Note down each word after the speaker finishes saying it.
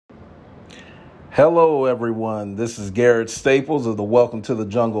Hello, everyone. This is Garrett Staples of the Welcome to the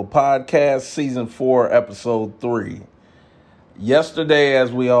Jungle podcast, season 4, episode 3. Yesterday,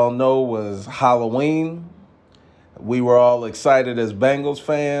 as we all know, was Halloween. We were all excited as Bengals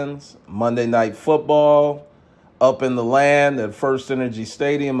fans. Monday Night Football up in the land at First Energy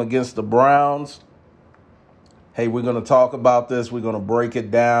Stadium against the Browns. Hey, we're going to talk about this. We're going to break it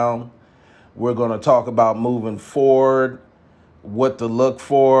down. We're going to talk about moving forward, what to look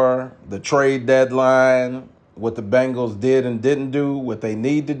for, the trade deadline, what the Bengals did and didn't do, what they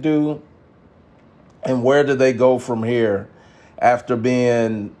need to do, and where do they go from here after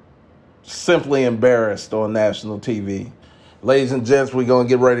being simply embarrassed on national TV. Ladies and gents, we're going to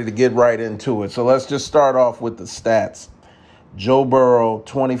get ready to get right into it. So let's just start off with the stats. Joe Burrow,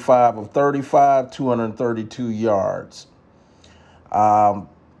 25 of 35, 232 yards.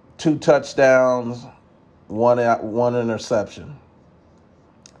 2 touchdowns, one interception,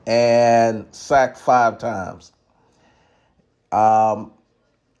 and sacked 5 times. I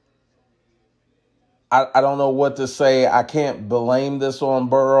don't know what to say. I can't blame this on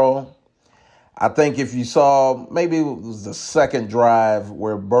Burrow. I think if you saw, maybe it was the second drive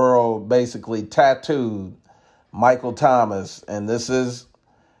where Burrow basically tattooed Michael Thomas, and this is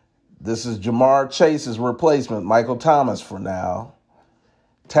Jamar Chase's replacement, Michael Thomas for now.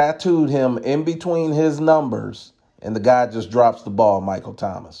 Tattooed him in between his numbers, and the guy just drops the ball, Michael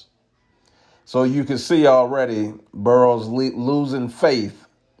Thomas. So you can see already Burrow's losing faith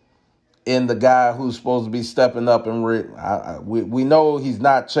in the guy who's supposed to be stepping up. And we know he's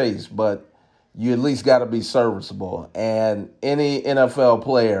not Chase, but you at least got to be serviceable. And any NFL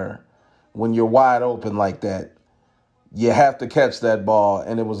player, when you're wide open like that, you have to catch that ball,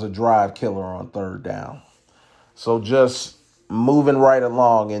 and it was a drive killer on third down. So just moving right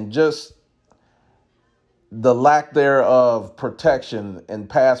along, and just the lack there of protection and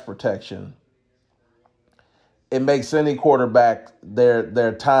pass protection, it makes any quarterback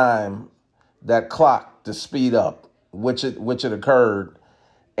their time, that clock, to speed up, which it occurred.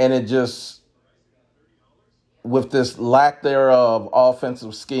 And it just, with this lack thereof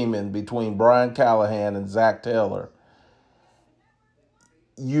offensive scheming between Brian Callahan and Zach Taylor,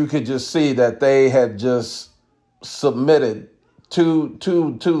 you could just see that they had just submitted to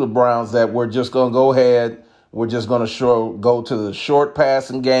the Browns, that we're just going to go ahead. We're just going to go to the short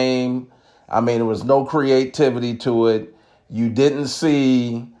passing game. I mean, there was no creativity to it. You didn't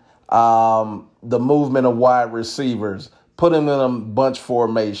see the movement of wide receivers, putting them in a bunch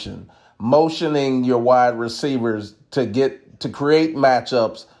formation, motioning your wide receivers to create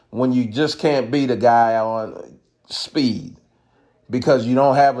matchups when you just can't beat a guy on speed because you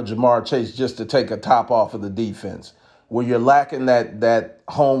don't have a Jamar Chase just to take a top off of the defense, where you're lacking that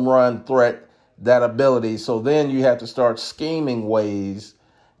home run threat, that ability. So then you have to start scheming ways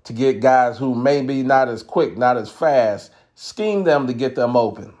to get guys who may be not as quick, not as fast, scheme them to get them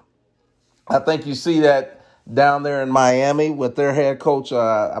open. I think you see that down there in Miami with their head coach,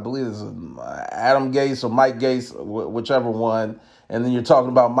 I believe it's Adam Gase or Mike Gase, whichever one. And then you're talking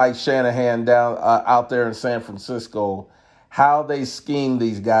about Mike Shanahan down out there in San Francisco, how they scheme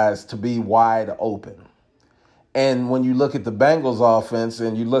these guys to be wide open. And when you look at the Bengals offense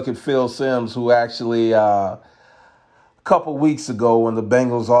and you look at Phil Simms, who actually a couple weeks ago when the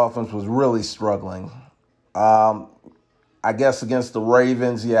Bengals offense was really struggling, I guess against the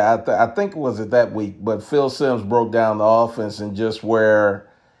Ravens, I think it was that week, but Phil Simms broke down the offense and just where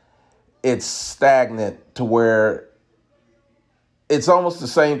it's stagnant to where it's almost the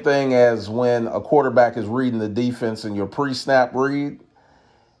same thing as when a quarterback is reading the defense in your pre-snap read.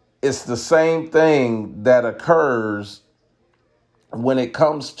 It's the same thing that occurs when it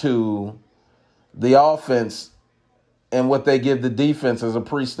comes to the offense and what they give the defense as a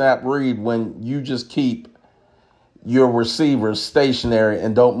pre-snap read, when you just keep your receivers stationary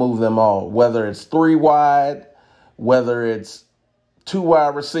and don't move them all, whether it's 3 wide, whether it's 2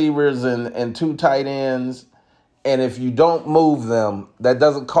 wide receivers and 2 tight ends. And if you don't move them, that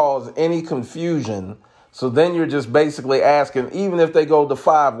doesn't cause any confusion. So then you're just basically asking, even if they go to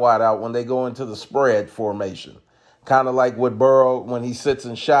 5 wide out when they go into the spread formation, kind of like with Burrow when he sits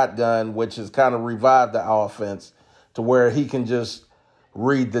in shotgun, which has kind of revived the offense to where he can just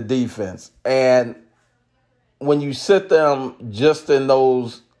read the defense. And when you sit them just in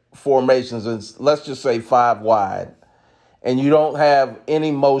those formations, and let's just say 5 wide, and you don't have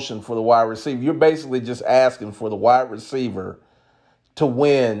any motion for the wide receiver, you're basically just asking for the wide receiver to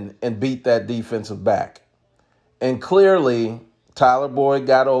win and beat that defensive back. And clearly, Tyler Boyd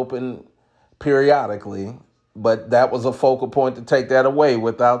got open periodically, but that was a focal point to take that away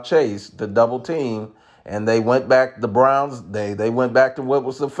without Chase, the double team, And they went back, the Browns, they went back to what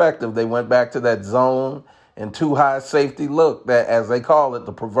was effective. They went back to that zone and too high safety look, that, as they call it,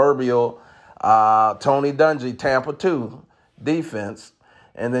 the proverbial Tony Dungy Tampa 2 defense.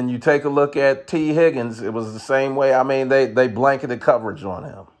 And then you take a look at T. Higgins. It was the same way. I mean, they blanketed coverage on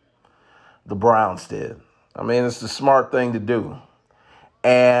him. The Browns did. I mean, it's the smart thing to do.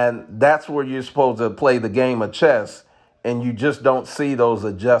 And that's where you're supposed to play the game of chess, and you just don't see those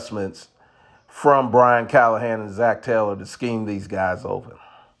adjustments from Brian Callahan and Zach Taylor to scheme these guys open.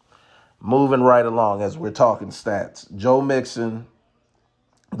 Moving right along as we're talking stats. Joe Mixon,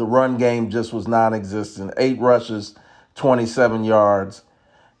 the run game just was non-existent. 8 rushes, 27 yards.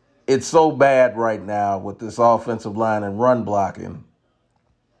 It's so bad right now with this offensive line and run blocking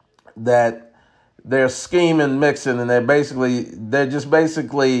that they're scheming Mixon, and they're just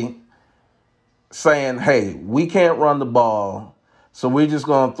basically saying, hey, we can't run the ball, so we're just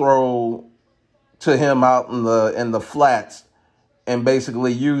going to throw to him out in the flats and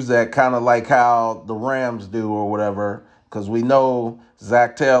basically use that kind of like how the Rams do or whatever, because we know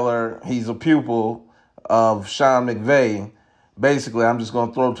Zach Taylor, he's a pupil of Sean McVay. Basically, I'm just going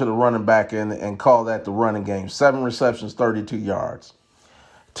to throw to the running back and call that the running game. 7 receptions, 32 yards.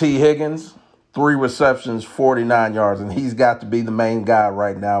 T. Higgins, 3 receptions, 49 yards, and he's got to be the main guy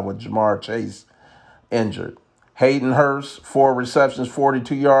right now with Jamar Chase injured. Hayden Hurst, 4 receptions,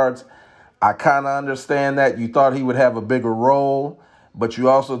 42 yards. I kind of understand that. You thought he would have a bigger role, but you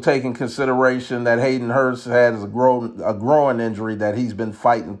also take in consideration that Hayden Hurst has a growing injury that he's been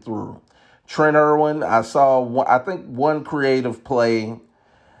fighting through. Trent Irwin, I saw, I think, one creative play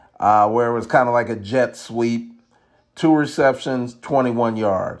where it was kind of like a jet sweep. 2 receptions, 21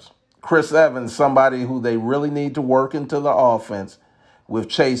 yards. Chris Evans, somebody who they really need to work into the offense with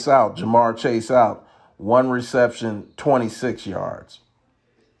Chase out, Jamar Chase out, 1 reception, 26 yards.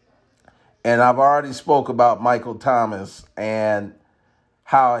 And I've already spoke about Michael Thomas and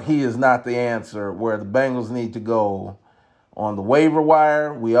how he is not the answer, where the Bengals need to go on the waiver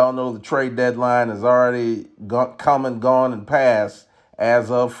wire. We all know the trade deadline has already come and gone and passed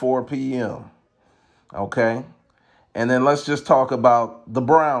as of 4 p.m. Okay? And then let's just talk about the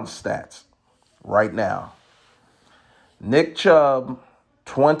Browns stats right now. Nick Chubb,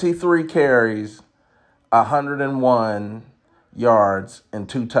 23 carries, 101 yards, and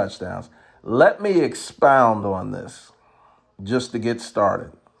 2 touchdowns. Let me expound on this just to get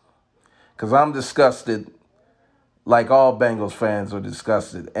started, because I'm disgusted, like all Bengals fans are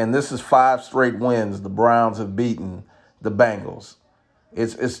disgusted. And this is 5 straight wins the Browns have beaten the Bengals.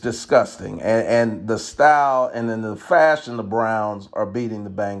 It's disgusting. And the style and in the fashion the Browns are beating the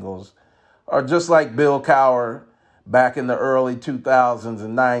Bengals are just like Bill Cowher back in the early 2000s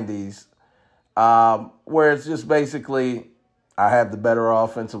and 90s, where it's just basically, I have the better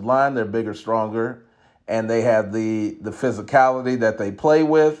offensive line, they're bigger, stronger, and they have the physicality that they play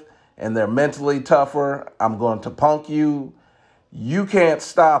with, and they're mentally tougher. I'm going to punk you. You can't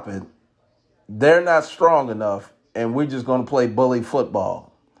stop it. They're not strong enough, and we're just going to play bully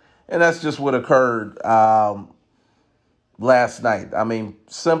football. And that's just what occurred last night. I mean,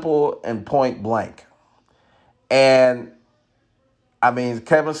 simple and point blank. And, I mean,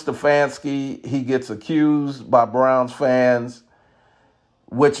 Kevin Stefanski, he gets accused by Browns fans,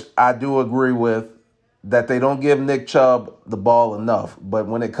 which I do agree with, that they don't give Nick Chubb the ball enough. But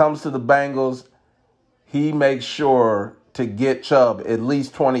when it comes to the Bengals, he makes sure to get Chubb at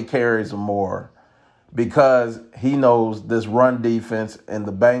least 20 carries or more, because he knows this run defense and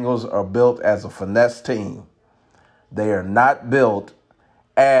the Bengals are built as a finesse team. They are not built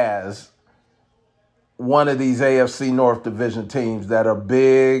as one of these AFC North Division teams that are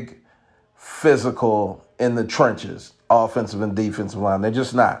big, physical in the trenches, offensive and defensive line. They're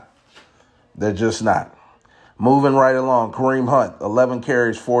just not. They're just not. Moving right along, Kareem Hunt, 11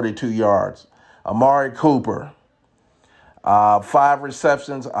 carries, 42 yards. Amari Cooper, 5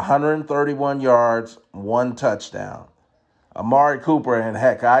 receptions, 131 yards, 1 touchdown. Amari Cooper, and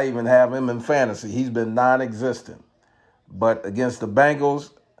heck, I even have him in fantasy. He's been non-existent. But against the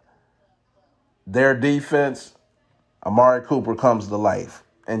Bengals, their defense, Amari Cooper comes to life.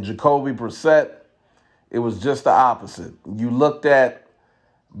 And Jacoby Brissett, it was just the opposite. You looked at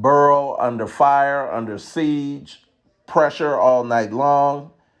Burrow under fire, under siege, pressure all night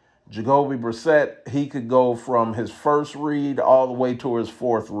long. Jacoby Brissett, he could go from his first read all the way to his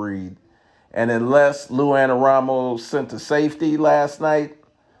 4th read. And unless Lou Anarumo sent a safety last night,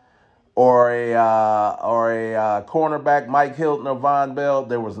 or a cornerback, Mike Hilton or Von Bell,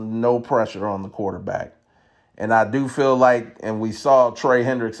 there was no pressure on the quarterback. And I do feel like, and we saw Trey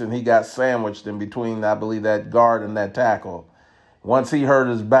Hendrickson, he got sandwiched in between, I believe, that guard and that tackle. Once he hurt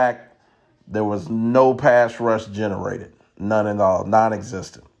his back, There was no pass rush generated. None at all.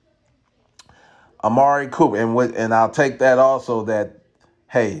 Non-existent. Amari Cooper, and I'll take that also that,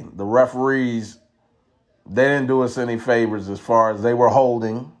 hey, the referees, they didn't do us any favors as far as they were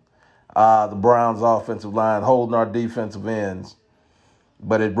holding the Browns' offensive line, holding our defensive ends.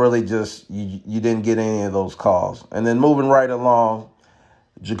 But it really just, you didn't get any of those calls. And then moving right along,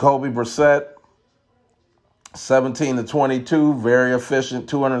 Jacoby Brissett, 17 to 22, very efficient,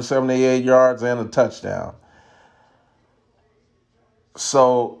 278 yards and a touchdown.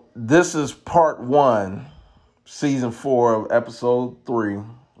 So this is part 1, season 4 of episode 3.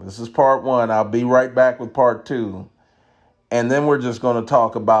 This is part 1. I'll be right back with part 2. And then we're just going to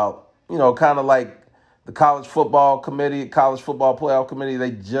talk about, kind of like the college football playoff committee.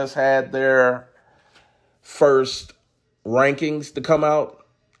 They just had their first rankings to come out.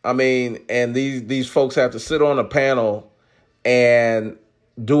 I mean, and these folks have to sit on a panel and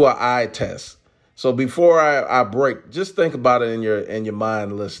do an eye test. So before I break, just think about it in your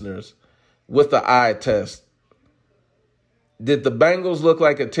mind, listeners. With the eye test, did the Bengals look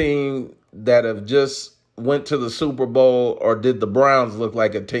like a team that have just went to the Super Bowl, or did the Browns look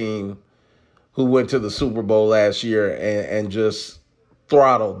like a team who went to the Super Bowl last year and just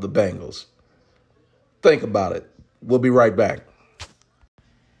throttled the Bengals? Think about it. We'll be right back.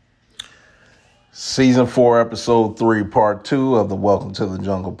 Season 4, Episode 3, Part 2 of the Welcome to the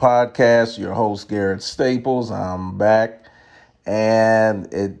Jungle podcast. Your host, Garrett Staples. I'm back.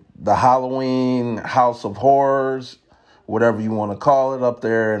 And the Halloween House of Horrors, whatever you want to call it, up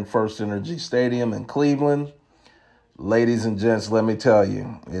there in First Energy Stadium in Cleveland. Ladies and gents, let me tell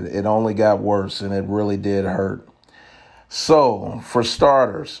you, it only got worse, and it really did hurt. So, for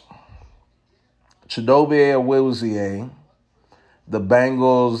starters, Chidobe Awuzie, the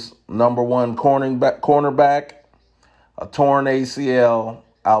Bengals' number 1 cornerback, a torn ACL,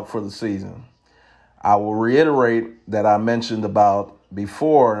 out for the season. I will reiterate that I mentioned about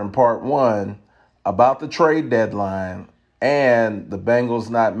before in part 1 about the trade deadline and the Bengals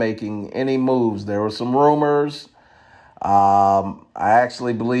not making any moves. There were some rumors. I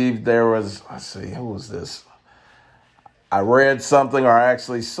actually believe there was, who was this? I read something, or I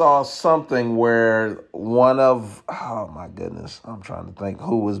actually saw something where oh my goodness, I'm trying to think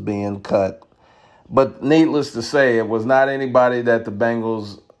who was being cut. But needless to say, it was not anybody that the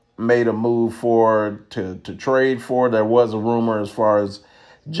Bengals made a move for to trade for. There was a rumor as far as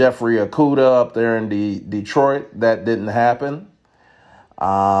Jeffrey Okudah up there in Detroit. That didn't happen.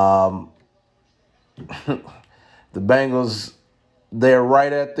 The Bengals, they're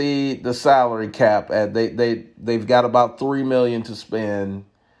right at the salary cap. They've got about $3 million to spend,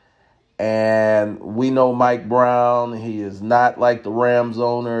 and we know Mike Brown. He is not like the Rams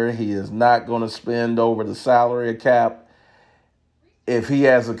owner. He is not going to spend over the salary cap. If he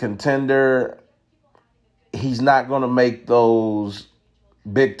has a contender, he's not going to make those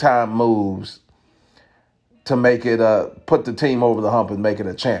big time moves to make it put the team over the hump and make it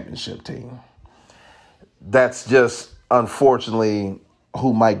a championship team. That's just, unfortunately,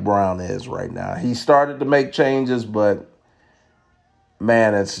 who Mike Brown is right now. He started to make changes, but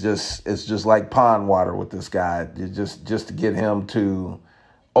man, it's just like pond water with this guy. Just to get him to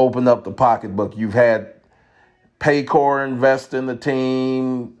open up the pocketbook. You've had Paycor invest in the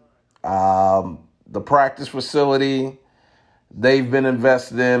team, the practice facility. They've been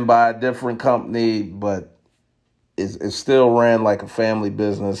invested in by a different company, but it still ran like a family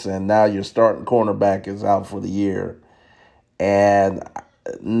business, and now your starting cornerback is out for the year. And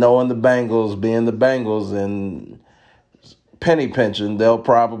knowing the Bengals, being the Bengals, and penny pinching, they'll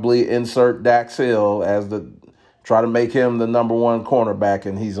probably insert Dax Hill as try to make him the number 1 cornerback,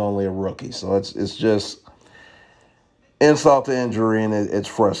 and he's only a rookie. So it's just insult to injury, and it's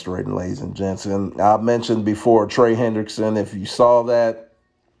frustrating, ladies and gents. And I mentioned before Trey Hendrickson, if you saw that,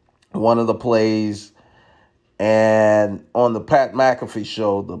 one of the plays, and on the Pat McAfee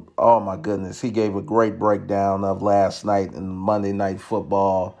show, oh my goodness, he gave a great breakdown of last night in Monday Night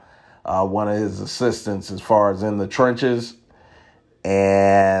Football. One of his assistants as far as in the trenches.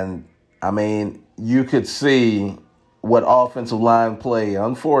 And, I mean, you could see what offensive line play,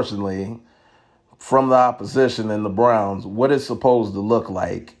 unfortunately, from the opposition in the Browns, what it's supposed to look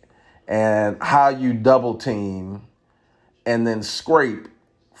like and how you double team and then scrape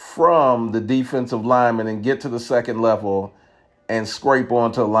from the defensive lineman and get to the second level and scrape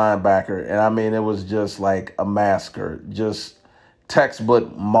onto a linebacker. And I mean, it was just like a massacre, just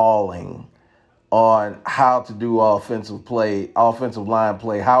textbook mauling on how to do offensive line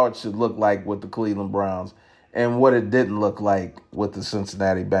play, how it should look like with the Cleveland Browns and what it didn't look like with the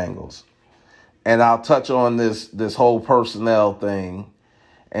Cincinnati Bengals. And I'll touch on this whole personnel thing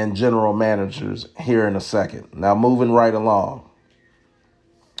and general managers here in a second. Now, moving right along.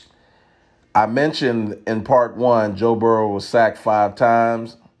 I mentioned in part one, Joe Burrow was sacked 5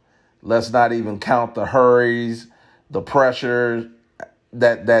 times. Let's not even count the hurries, the pressure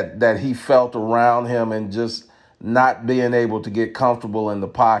that he felt around him, and just not being able to get comfortable in the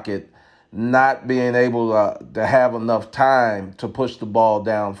pocket, not being able to have enough time to push the ball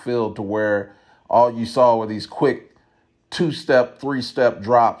downfield to where all you saw were these quick 2-step, 3-step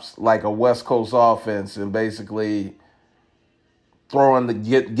drops like a West Coast offense, and basically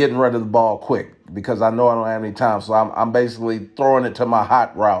getting rid of the ball quick because I know I don't have any time. So I'm basically throwing it to my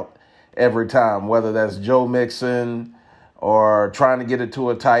hot route every time, whether that's Joe Mixon or trying to get it to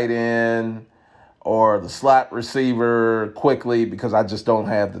a tight end or the slot receiver quickly because I just don't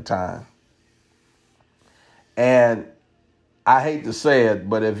have the time. And I hate to say it,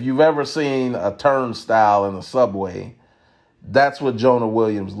 but if you've ever seen a turnstile in a subway, that's what Jonah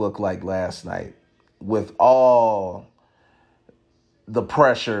Williams looked like last night with all the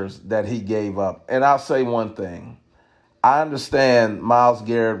pressures that he gave up. And I'll say one thing. I understand Myles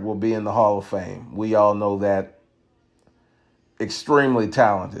Garrett will be in the Hall of Fame. We all know that. Extremely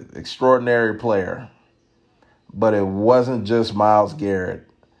talented, extraordinary player. But it wasn't just Myles Garrett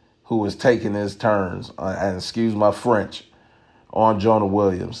who was taking his turns, and excuse my French, on Jonah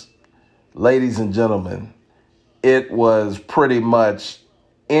Williams. Ladies and gentlemen, it was pretty much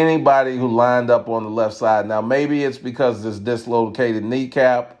anybody who lined up on the left side. Now, maybe it's because this dislocated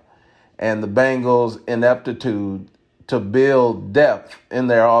kneecap and the Bengals' ineptitude to build depth in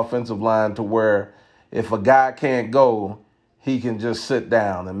their offensive line to where if a guy can't go, he can just sit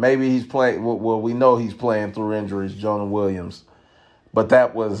down. And maybe he's playing, well, we know he's playing through injuries, Jonah Williams. But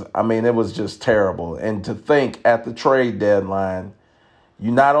it was just terrible. And to think at the trade deadline,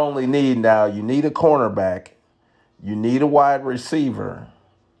 you not only need you need a cornerback, you need a wide receiver,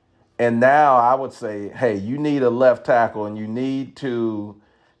 and now I would say, hey, you need a left tackle, and you need to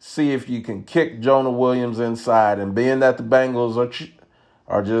see if you can kick Jonah Williams inside. And being that the Bengals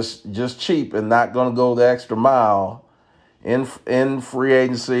are just cheap and not going to go the extra mile in free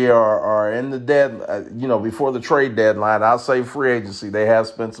agency or in the before the trade deadline, I'll say free agency, they have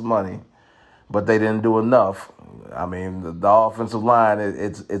spent some money, but they didn't do enough. I mean, the offensive line,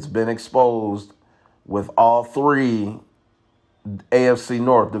 it's been exposed with all 3 AFC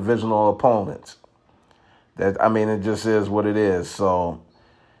North divisional opponents. It just is what it is. So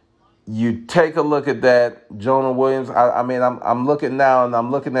you take a look at that, Jonah Williams. I'm looking now, and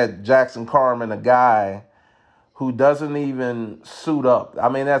I'm looking at Jackson Carman, a guy who doesn't even suit up.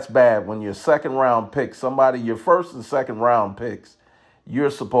 That's bad. When you're second round pick, your first and second round picks,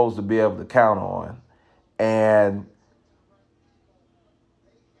 you're supposed to be able to count on. And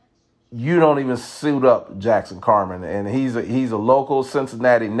you don't even suit up Jackson Carman. And he's a local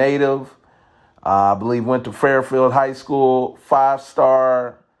Cincinnati native. I believe went to Fairfield High School,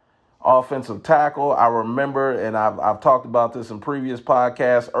 5-star offensive tackle. I remember, and I've talked about this in previous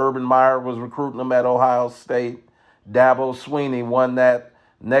podcasts, Urban Meyer was recruiting him at Ohio State. Dabo Swinney won that,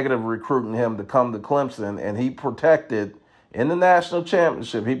 negative recruiting him to come to Clemson, and he protected, in the national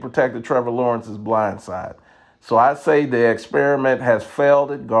championship, he protected Trevor Lawrence's blind side. So I say the experiment has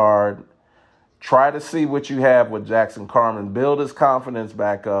failed at guard. Try to see what you have with Jackson Carman. Build his confidence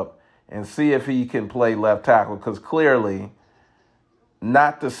back up and see if he can play left tackle. Because clearly,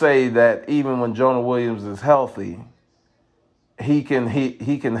 not to say that even when Jonah Williams is healthy, he can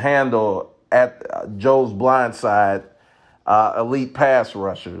handle at Joe's blind side elite pass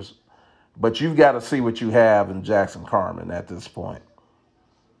rushers. But you've got to see what you have in Jackson Carman at this point.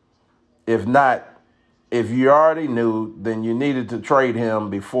 If not, if you already knew, then you needed to trade him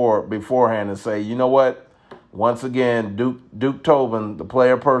beforehand and say, you know what? Once again, Duke Tobin, the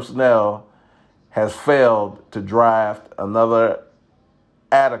player personnel, has failed to draft another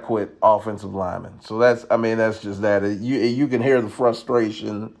adequate offensive lineman. So that's just that. You can hear the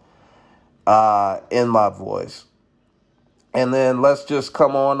frustration in my voice. And then let's just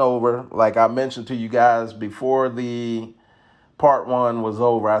come on over. Like I mentioned to you guys before the part 1 was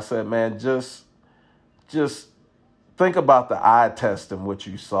over, I said, man, just think about the eye test and what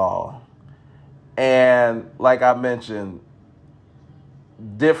you saw. And like I mentioned,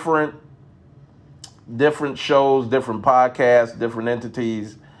 different shows, different podcasts, different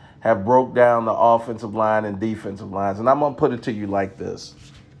entities have broke down the offensive line and defensive lines. And I'm going to put it to you like this.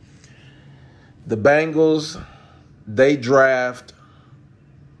 The Bengals, they draft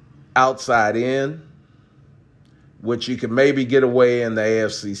outside in, which you can maybe get away in the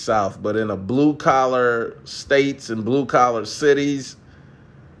AFC South. But in a blue-collar states and blue-collar cities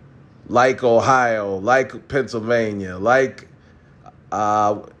like Ohio, like Pennsylvania, like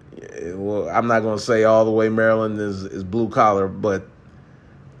Uh, well, I'm not going to say all the way Maryland is blue collar, but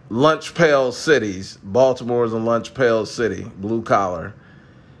lunch pail cities, Baltimore is a lunch pail city, blue collar.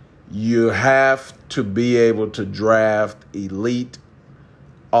 You have to be able to draft elite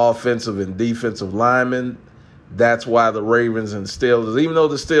offensive and defensive linemen. That's why the Ravens and Steelers, even though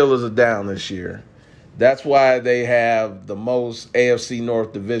the Steelers are down this year, that's why they have the most AFC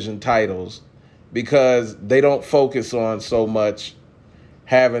North division titles, because they don't focus on so much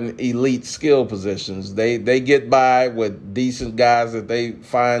having elite skill positions. They get by with decent guys that they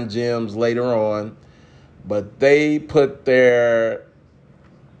find gems later on, but they put their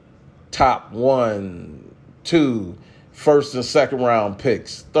top 1, 2, first and second round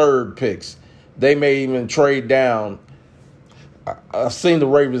picks, third picks. They may even trade down. I've seen the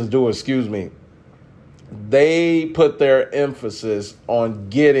Ravens do it, They put their emphasis on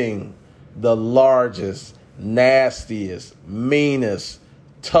getting the largest, nastiest, meanest,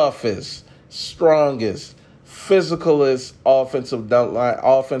 toughest, strongest, physicalist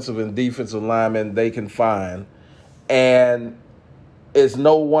offensive and defensive linemen they can find. And it's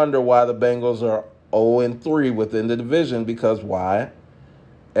no wonder why the Bengals are 0-3 within the division, because why?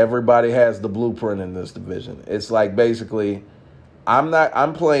 Everybody has the blueprint in this division. It's like basically,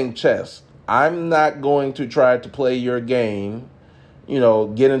 I'm playing chess. I'm not going to try to play your game,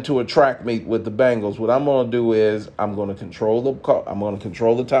 get into a track meet with the Bengals. What I'm going to do is I'm going to control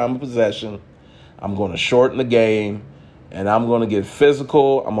the time of possession. I'm going to shorten the game, and I'm going to get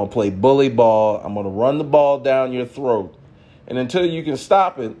physical. I'm going to play bully ball. I'm going to run the ball down your throat. And until you can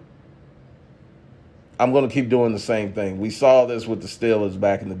stop it, I'm going to keep doing the same thing. We saw this with the Steelers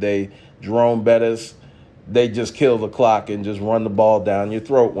back in the day. Jerome Bettis, they just kill the clock and just run the ball down your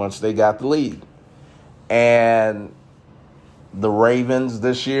throat once they got the lead. And the Ravens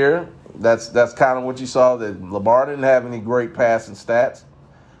this year, that's kind of what you saw. That Lamar didn't have any great passing stats.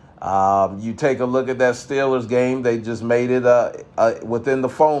 You take a look at that Steelers game, they just made it within the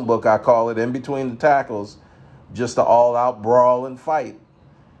phone book, I call it, in between the tackles, just an all-out brawl and fight.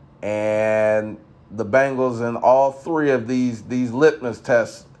 And the Bengals in all three of these litmus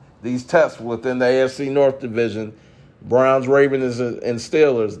tests, these tests within the AFC North division, Browns, Ravens, and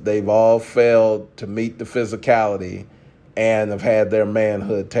Steelers, they've all failed to meet the physicality and have had their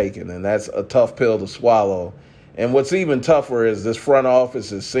manhood taken. And that's a tough pill to swallow. And what's even tougher is this front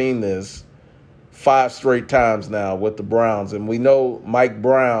office has seen this 5 straight times now with the Browns. And we know Mike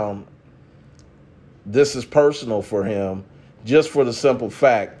Brown, this is personal for him, just for the simple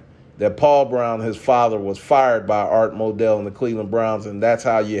fact that Paul Brown, his father, was fired by Art Modell and the Cleveland Browns, and that's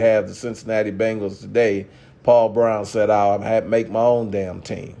how you have the Cincinnati Bengals today. Paul Brown said, I'll make my own damn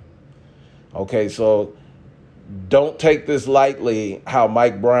team. Okay, so don't take this lightly, how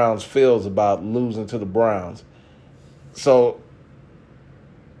Mike Brown feels about losing to the Browns. So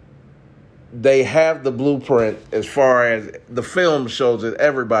they have the blueprint as far as the film shows it.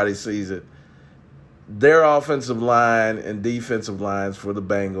 Everybody sees it. Their offensive line and defensive lines for the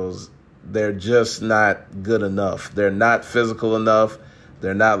Bengals, they're just not good enough. They're not physical enough.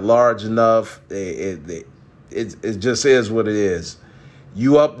 They're not large enough. It just is what it is.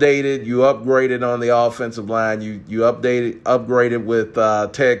 You upgraded on the offensive line. You upgraded with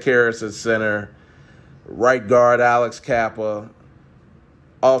Ted Karras at center, right guard Alex Kappa,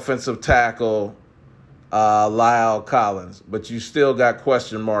 offensive tackle Lyle Collins. But you still got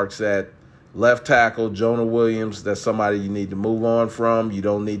question marks at left tackle Jonah Williams. That's somebody you need to move on from. You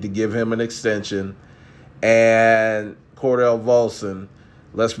don't need to give him an extension. And Cordell Volson,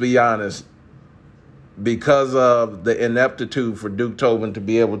 let's be honest, because of the ineptitude for Duke Tobin to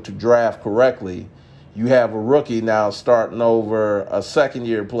be able to draft correctly, you have a rookie now starting over a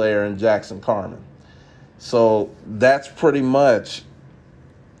second-year player in Jackson Carman. So that's pretty much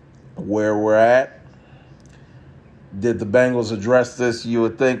where we're at. Did the Bengals address this, you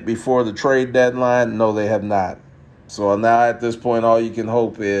would think, before the trade deadline? No, they have not. So now at this point, all you can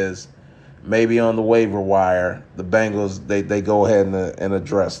hope is maybe on the waiver wire, the Bengals, they go ahead and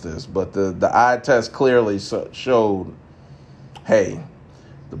address this. But the eye test clearly showed, hey,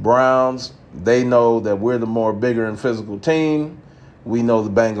 the Browns, they know that we're the more bigger and physical team. We know the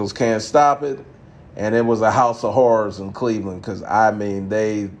Bengals can't stop it. And it was a house of horrors in Cleveland because, I mean,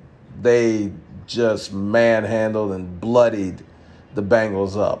 they just manhandled and bloodied the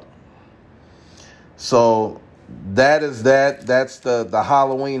Bengals up. So that is that. That's the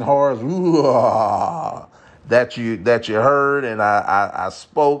Halloween horrors that you heard, and I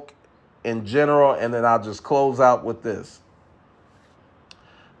spoke in general, and then I'll just close out with this.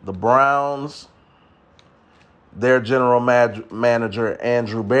 The Browns, their general manager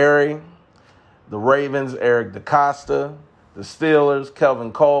Andrew Berry, the Ravens, Eric DeCosta, The Steelers,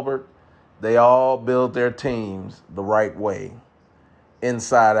 Kelvin Colbert, they all build their teams the right way,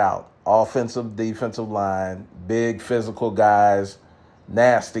 inside out. Offensive, defensive line, big physical guys,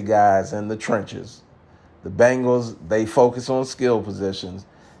 nasty guys in the trenches. The Bengals, they focus on skill positions,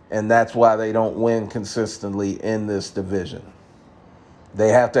 and that's why they don't win consistently in this division. They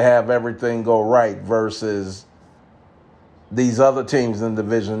have to have everything go right versus these other teams in the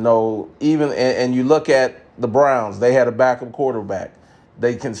division. No, even and you look at the Browns, they had a backup quarterback.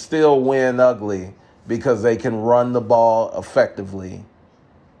 They can still win ugly because they can run the ball effectively.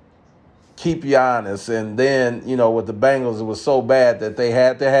 Keep you honest. And then, with the Bengals, it was so bad that they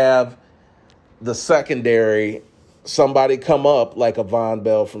had to have the secondary, somebody come up like a Von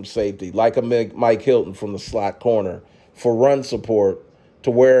Bell from safety, like a Mike Hilton from the slot corner for run support, to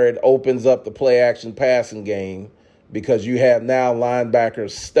where it opens up the play-action passing game, because you have now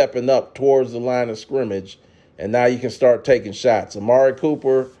linebackers stepping up towards the line of scrimmage, and now you can start taking shots. Amari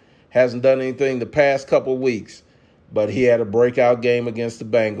Cooper hasn't done anything the past couple weeks, but he had a breakout game against the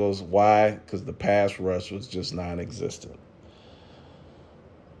Bengals. Why? Because the pass rush was just non-existent.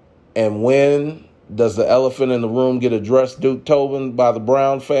 And when does the elephant in the room get addressed, Duke Tobin, by the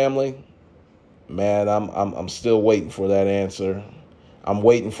Brown family? Man, I'm still waiting for that answer. I'm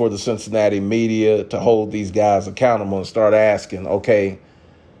waiting for the Cincinnati media to hold these guys accountable and start asking, okay,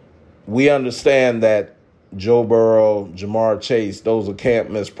 we understand that Joe Burrow, Jamar Chase, those are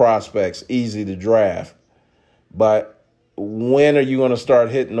can't-miss prospects, easy to draft. But when are you going to start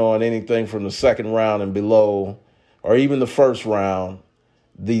hitting on anything from the second round and below, or even the first round,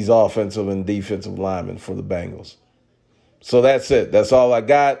 these offensive and defensive linemen for the Bengals? So that's it. That's all I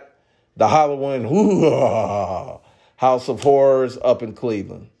got. The Halloween House of Horrors up in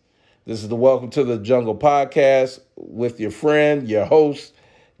Cleveland. This is the Welcome to the Jungle podcast with your friend, your host,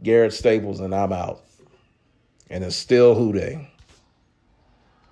 Garrett Staples, and I'm out. And it's still Who Day.